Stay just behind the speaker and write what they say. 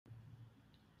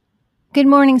Good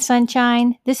morning,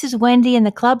 sunshine. This is Wendy in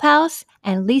the clubhouse,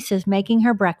 and Lisa's making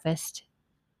her breakfast.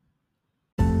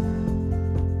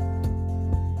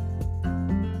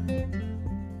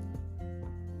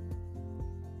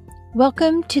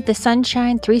 Welcome to the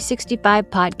Sunshine 365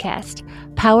 podcast,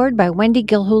 powered by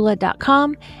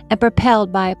wendygilhula.com and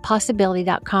propelled by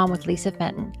possibility.com with Lisa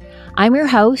Fenton. I'm your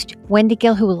host, Wendy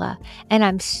Gilhula, and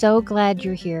I'm so glad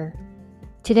you're here.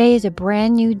 Today is a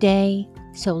brand new day,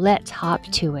 so let's hop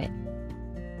to it.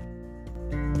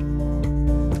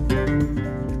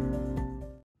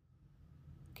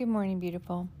 Good morning,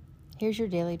 beautiful. Here's your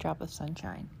daily drop of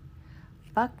sunshine.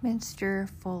 Buckminster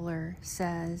Fuller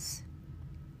says,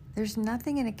 "There's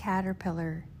nothing in a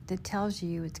caterpillar that tells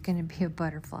you it's going to be a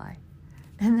butterfly."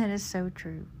 And that is so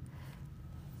true.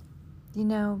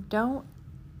 Don't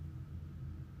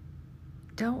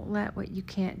let what you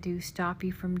can't do stop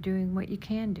you from doing what you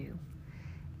can do.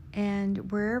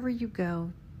 And wherever you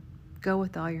go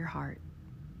with all your heart.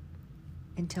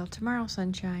 Until tomorrow,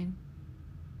 sunshine.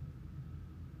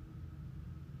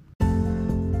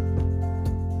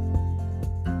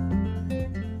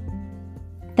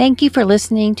 Thank you for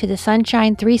listening to the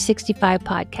Sunshine 365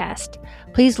 podcast.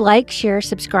 Please like, share,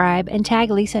 subscribe, and tag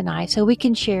Lisa and I so we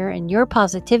can share in your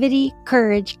positivity,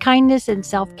 courage, kindness, and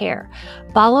self-care.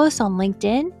 Follow us on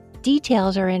LinkedIn.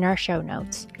 Details are in our show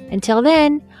notes. Until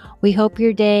then, we hope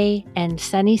your day and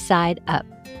sunny side up.